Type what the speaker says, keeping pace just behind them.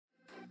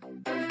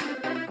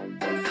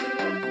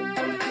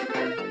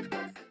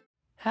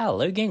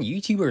Hello again,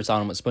 YouTubers,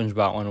 on with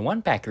SpongeBob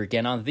 101 back here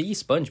again on the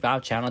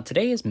SpongeBob channel.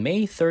 Today is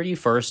May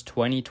 31st,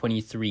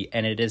 2023,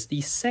 and it is the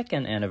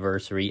second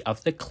anniversary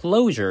of the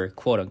closure,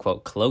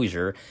 quote-unquote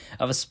closure,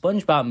 of a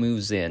SpongeBob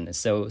Moves In.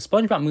 So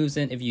SpongeBob Moves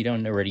In, if you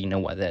don't already know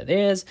what that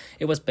is,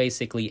 it was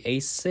basically a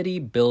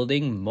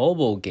city-building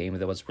mobile game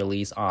that was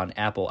released on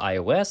Apple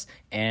iOS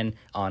and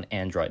on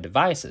Android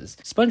devices.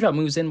 SpongeBob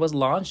Moves In was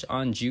launched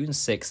on June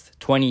 6th,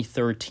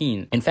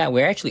 2013. In fact,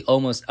 we're actually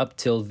almost up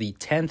till the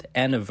 10th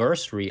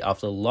anniversary of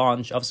the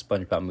launch of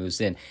SpongeBob Moves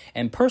In,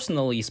 and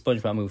personally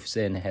SpongeBob Moves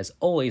In has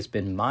always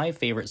been my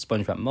favorite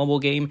SpongeBob mobile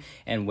game,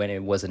 and when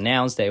it was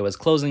announced that it was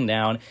closing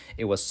down,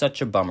 it was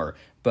such a bummer.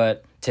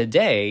 But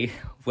today,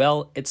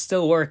 well, it's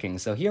still working.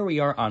 So here we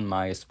are on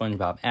my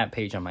SpongeBob app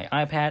page on my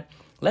iPad.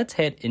 Let's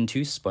head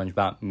into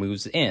SpongeBob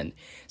Moves In.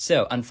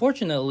 So,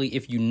 unfortunately,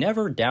 if you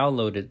never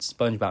downloaded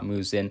SpongeBob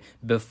Moves In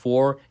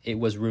before it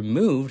was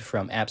removed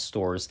from app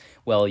stores,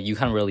 well, you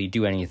can't really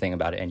do anything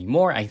about it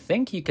anymore. I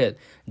think you could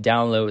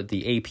download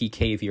the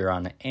APK if you're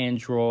on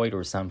Android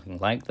or something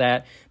like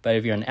that. But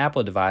if you're on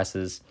Apple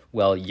devices,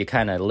 well, you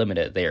kind of limit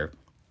it there.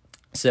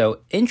 So,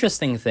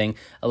 interesting thing,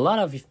 a lot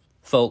of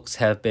folks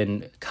have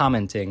been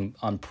commenting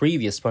on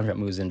previous SpongeBob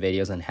Moves In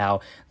videos and how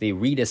they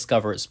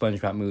rediscovered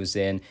SpongeBob Moves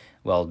In,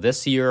 well,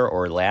 this year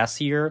or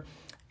last year,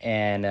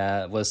 and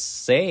was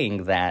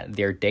saying that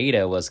their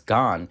data was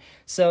gone.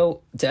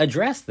 So to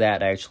address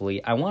that,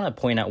 actually, I want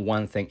to point out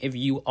one thing. If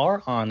you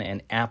are on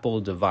an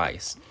Apple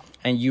device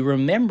and you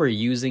remember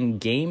using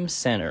Game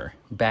Center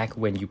back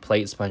when you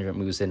played SpongeBob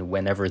Moves In,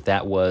 whenever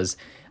that was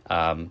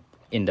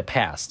in the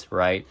past,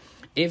 right?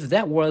 If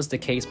that was the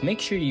case, make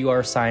sure you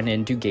are signed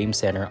into Game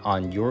Center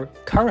on your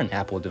current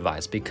Apple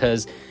device,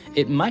 because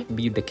it might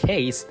be the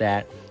case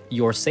that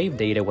your save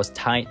data was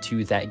tied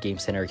to that Game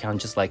Center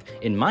account. Just like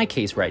in my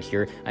case right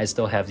here, I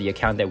still have the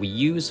account that we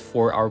used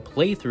for our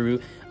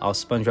playthrough of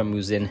SpongeBob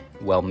Moves In,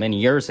 well, many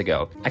years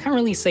ago. I can't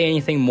really say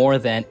anything more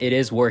than it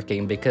is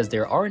working, because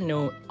there are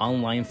no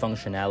online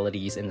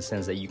functionalities in the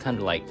sense that you kind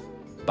of like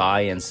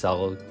buy and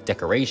sell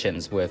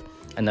decorations with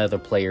another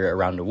player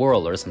around the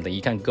world or something.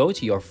 You can go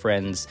to your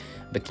friend's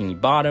Bikini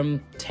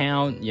Bottom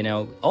town, you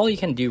know, all you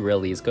can do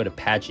really is go to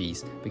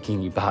Patchy's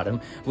Bikini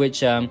Bottom,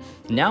 which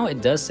now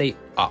it does say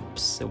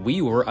ops.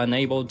 We were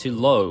unable to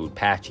load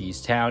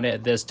Patchy's town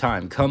at this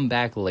time. Come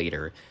back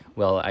later.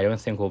 Well, I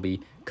don't think we'll be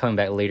coming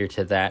back later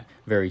to that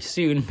very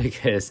soon,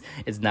 because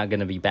it's not going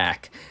to be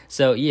back.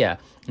 So yeah,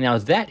 now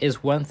that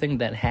is one thing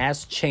that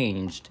has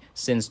changed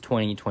since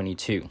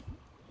 2022.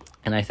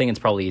 And I think it's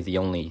probably the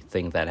only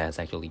thing that has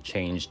actually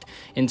changed.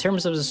 In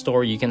terms of the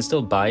store, you can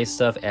still buy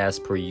stuff as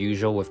per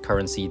usual with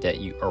currency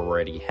that you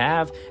already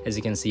have. As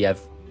you can see,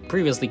 I've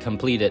previously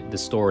completed the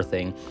store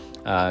thing,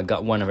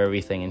 got one of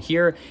everything in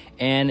here.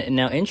 And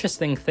now,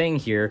 interesting thing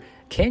here,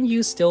 can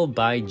you still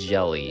buy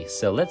jelly?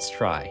 So let's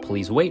try.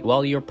 Please wait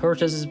while your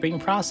purchase is being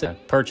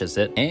processed. Purchase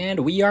it.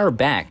 And we are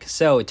back.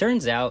 So it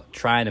turns out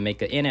trying to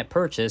make an in-app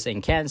purchase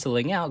and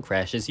canceling out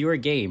crashes your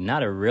game.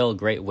 Not a real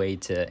great way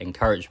to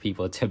encourage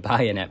people to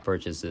buy in-app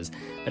purchases.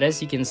 But as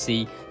you can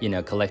see, you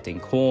know, collecting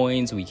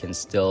coins, we can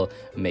still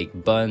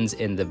make buns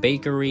in the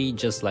bakery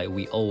just like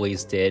we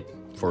always did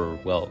for,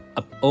 well,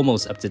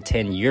 almost up to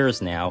 10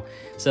 years now.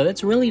 So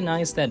that's really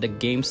nice that the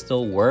game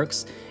still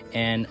works.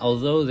 And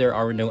although there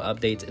are no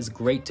updates, it's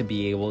great to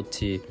be able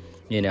to,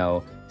 you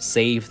know,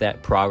 save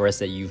that progress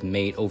that you've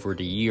made over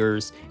the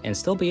years and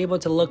still be able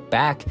to look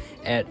back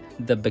at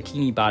the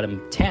Bikini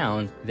Bottom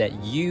town that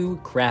you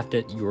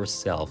crafted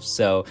yourself.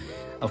 So,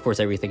 of course,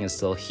 everything is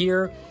still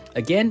here.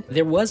 Again,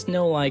 there was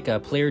no like a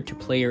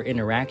player-to-player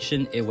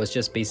interaction. It was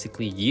just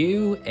basically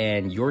you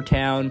and your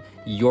town,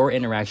 your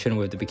interaction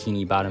with the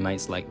Bikini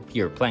Bottomites, like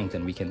here,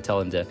 Plankton. We can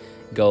tell him to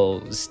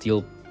go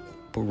steal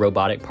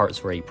robotic parts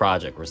for a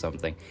project or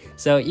something.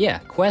 So yeah,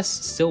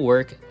 quests still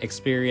work,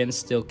 experience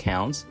still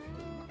counts,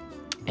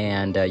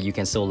 and you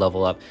can still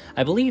level up.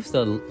 I believe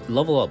the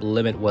level up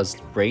limit was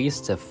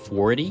raised to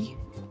 40,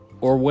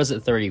 or was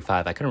it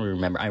 35? I couldn't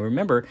remember. I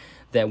remember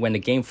that when the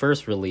game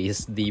first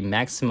released, the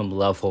maximum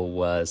level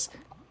was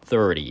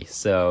 30,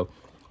 so,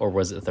 or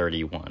was it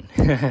 31?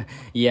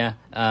 Yeah,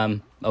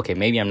 okay,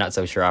 maybe I'm not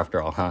so sure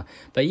after all, huh?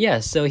 But yeah,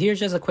 so here's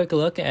just a quick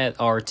look at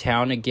our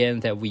town again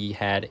that we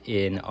had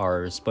in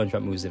our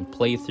SpongeBob Moves In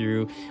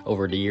playthrough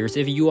over the years.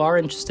 If you are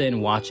interested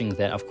in watching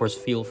that, of course,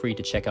 feel free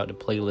to check out the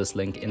playlist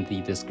link in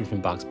the description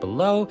box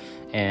below.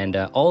 And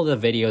all the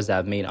videos that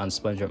I've made on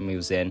SpongeBob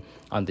Moves In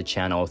on the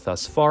channel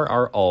thus far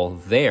are all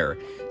there.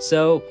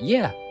 So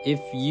yeah, if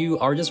you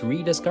are just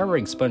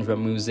rediscovering SpongeBob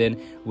Moves In,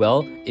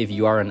 well, if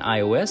you are on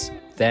iOS,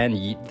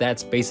 then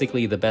that's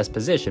basically the best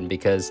position,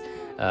 because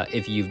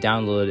if you've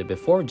downloaded it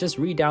before, just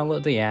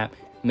re-download the app,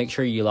 make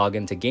sure you log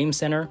into Game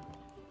Center,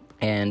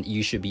 and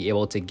you should be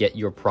able to get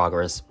your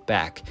progress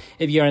back.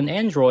 If you're on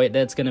Android,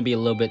 that's going to be a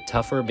little bit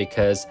tougher,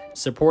 because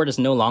support is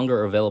no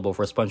longer available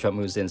for SpongeBob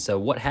Moves In. So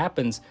what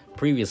happens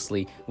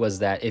previously was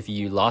that if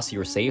you lost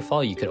your save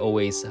file, you could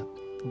always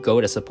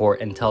go to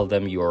support and tell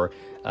them your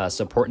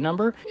support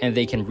number, and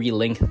they can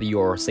relink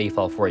your save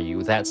file for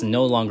you. That's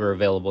no longer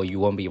available. You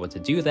won't be able to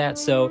do that.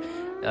 So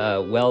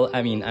well,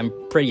 I mean, I'm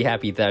pretty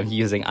happy that I'm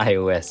using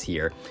iOS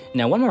here.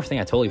 Now, one more thing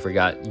I totally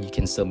forgot, you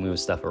can still move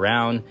stuff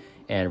around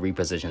and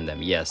reposition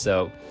them. Yeah,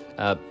 so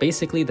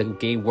basically the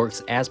game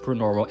works as per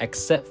normal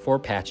except for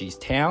Patchy's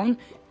Town,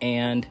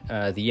 and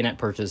the in-app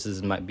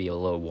purchases might be a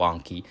little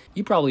wonky.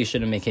 You probably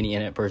shouldn't make any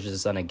in-app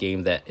purchases on a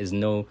game that is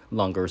no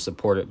longer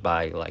supported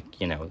by, like,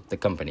 you know, the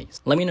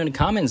companies. Let me know in the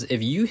comments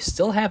if you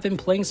still have been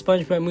playing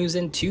SpongeBob Moves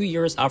In 2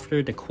 years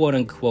after the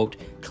quote-unquote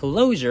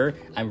closure.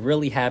 I'm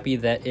really happy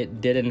that it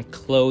didn't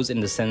close in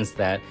the sense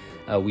that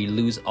we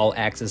lose all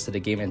access to the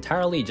game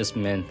entirely. It just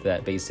meant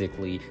that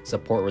basically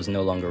support was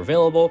no longer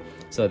available,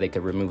 so they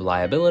could remove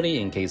liability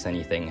in case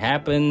anything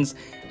happens,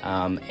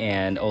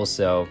 and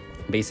also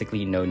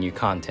basically no new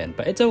content.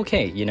 But it's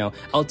okay, you know,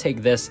 I'll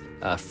take this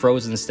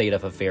frozen state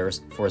of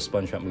affairs for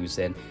SpongeBob Moves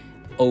In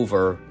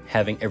over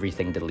having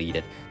everything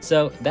deleted.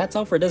 So that's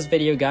all for this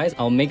video, guys.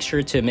 I'll make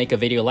sure to make a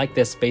video like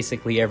this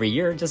basically every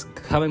year, just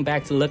coming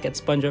back to look at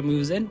SpongeBob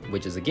Moves In,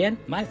 which is again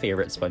my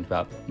favorite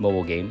SpongeBob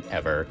mobile game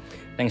ever.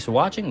 Thanks for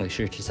watching. Make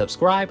sure to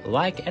subscribe,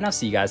 like, and I'll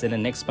see you guys in the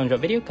next SpongeBob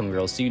video coming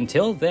real soon.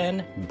 Till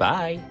then,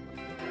 bye.